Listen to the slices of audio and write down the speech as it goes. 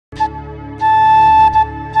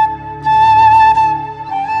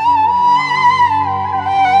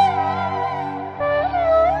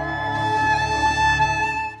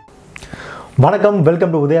வணக்கம்,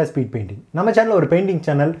 welcome to Udaya speed painting. நம்ம channel ஒரு பெயிண்டிங்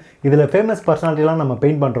சேனல். இதில் ஃபேமஸ் பர்சனாலிட்டிலாம் நம்ம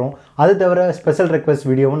பெயிண்ட் பண்ணுறோம். அது தவிர ஸ்பெஷல் ரெக்வஸ்ட்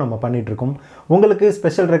வீடியோவும் நம்ம பண்ணிகிட்ருக்கோம். உங்களுக்கு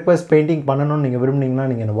ஸ்பெஷல் ரெக்வஸ்ட் பெயிண்டிங் பண்ணணும்னு நீங்கள் விரும்புனீங்கன்னா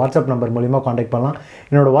நீங்கள் என்ன வாட்ஸ்அப் நம்பர் மூலிமா காண்டாக்ட் பண்ணலாம்.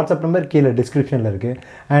 என்னோடய வாட்ஸ்அப் நம்பர் கீழே டிஸ்கிரிப்ஷனில் இருக்குது.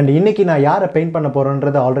 அண்ட் இன்றைக்கி நான் யாரை பெயிண்ட் பண்ண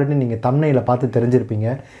போகிறேன்றது ஆல்ரெடி நீங்கள் தம்ப்நெயில பார்த்து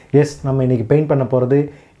தெரிஞ்சிருப்பீங்க. எஸ், நம்ம இன்றைக்கி பெயிண்ட் பண்ண போகிறது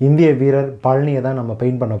இந்திய வீரர் பழனியை தான் நம்ம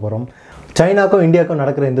பெயிண்ட் பண்ண போகிறோம். சைனாக்கும் இந்தியாவுக்கும்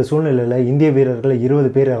நடக்கிற இந்த சூழ்நிலையில் இந்திய வீரர்கள் 20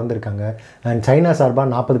 பேர் இறந்துருக்காங்க. அண்ட் சைனா சார்பாக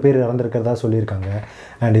 40 பேர் இறந்துருக்கிறதா சொல்லியிருக்காங்க.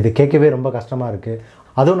 அண்ட் இது கேட்கவே ரொம்ப கஷ்டமாக இருக்குது.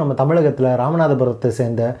 அதுவும் நம்ம தமிழகத்தில் ராமநாதபுரத்தை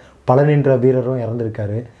சேர்ந்த பழனின்ற வீரரும்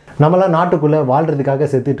இறந்துருக்காரு. நம்மளாம் நாட்டுக்குள்ளே வாழ்கிறதுக்காக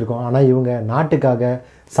செத்துட்ருக்கோம். ஆனால் இவங்க நாட்டுக்காக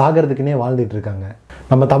சாகிறதுக்குன்னே வாழ்ந்துட்டுருக்காங்க.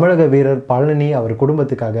 நம்ம தமிழக வீரர் பழனி அவர்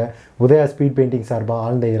குடும்பத்துக்காக உதயா ஸ்பீட் பெயிண்டிங் சார்பாக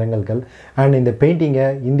ஆழ்ந்த இரங்கல்கள். அண்ட் இந்த பெயிண்டிங்கை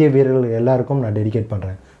இந்திய வீரர்கள் எல்லாருக்கும் நான் டெடிகேட்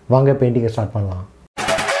பண்ணுறேன். வாங்க பெயிண்டிங்கை ஸ்டார்ட் பண்ணலாம்.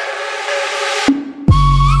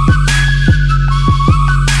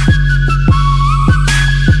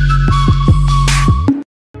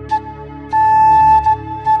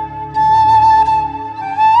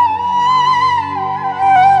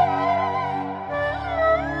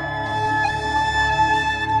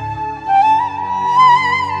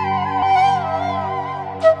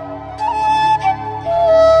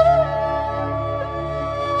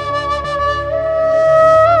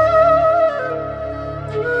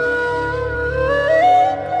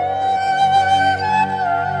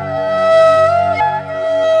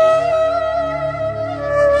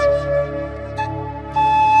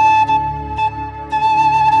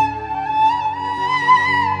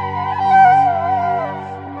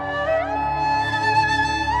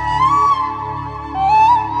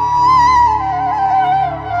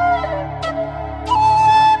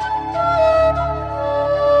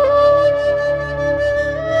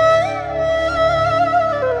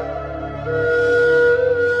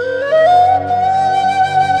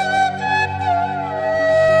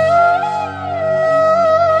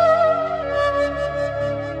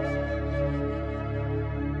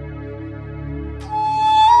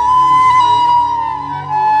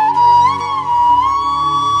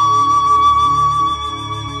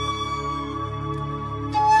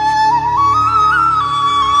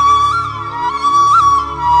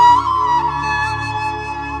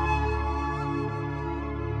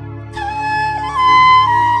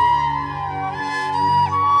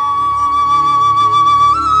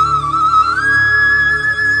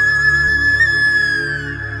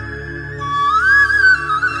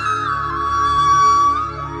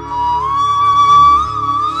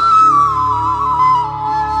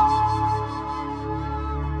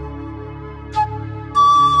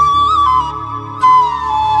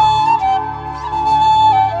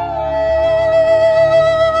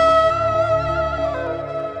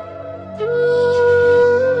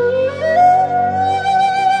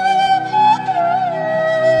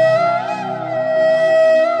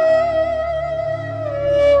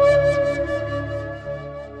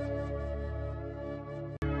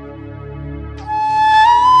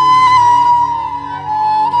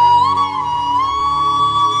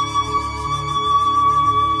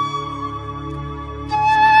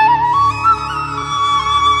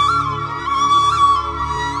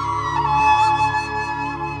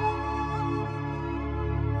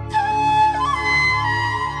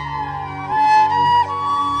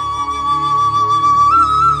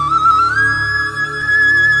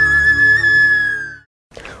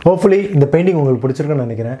 ஹோப்ஃபுல்லி இந்த பெயிண்டிங் உங்களுக்கு பிடிச்சிருக்குன்னு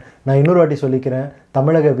நினைக்கிறேன். நான் இன்னொரு வாட்டி சொல்லிக்கிறேன்,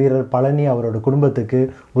 தமிழக வீரர் பழனி அவரோட குடும்பத்துக்கு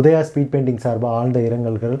உதயா ஸ்பீட் பெயிண்டிங் சார்பாக ஆழ்ந்த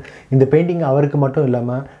இரங்கல்கள். இந்த பெயிண்டிங் அவருக்கு மட்டும்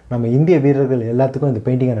இல்லாமல் நம்ம இந்திய வீரர்கள் எல்லாத்துக்கும் இந்த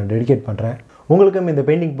பெயிண்டிங்கை நான் டெடிகேட் பண்ணுறேன். உங்களுக்கும் இந்த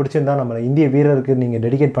பெயிண்டிங் பிடிச்சிருந்தால் நம்மளை இந்திய வீரருக்கு நீங்கள்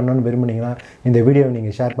டெடிகேட் பண்ணணும்னு விரும்புனீங்கன்னா இந்த வீடியோவை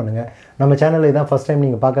நீங்கள் ஷேர் பண்ணுங்கள். நம்ம சேனலில் இதான் ஃபஸ்ட் டைம்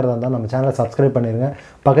நீங்கள் பார்க்குறதா இருந்தால் நம்ம சேனலை சப்ஸ்கிரைப் பண்ணிடுங்க.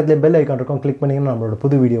 பக்கத்தில் பெல் ஐக்கான் இருக்கும், கிளிக் பண்ணிங்கன்னா நம்மளோட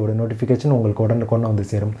புது வீடியோட நோட்டிஃபிகேஷன் உங்களுக்கு உடனே வந்து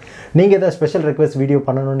சேரும். நீங்கள் எதாவது ஸ்பெஷல் ரெக்வஸ்ட் வீடியோ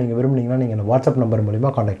பண்ணணும்னு நீங்கள் விரும்புனீங்கன்னா நீங்கள் வாட்ஸ்அப் நம்பர்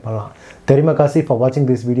மூலிமா காண்டாக்ட் பண்ணலாம். தெரியுமா காசி ஃபார் வாட்சிங்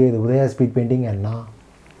திஸ் வீடியோ. இது உதயா ஸ்பீட் பெயிண்டிங் அண்ட் நான்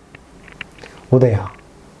உதயா.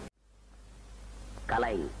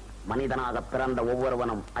 கலை மனிதனாக பிறந்த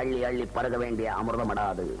ஒவ்வொருவனும் அள்ளி அள்ளி பருக வேண்டிய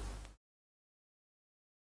அமிர்தமடாது.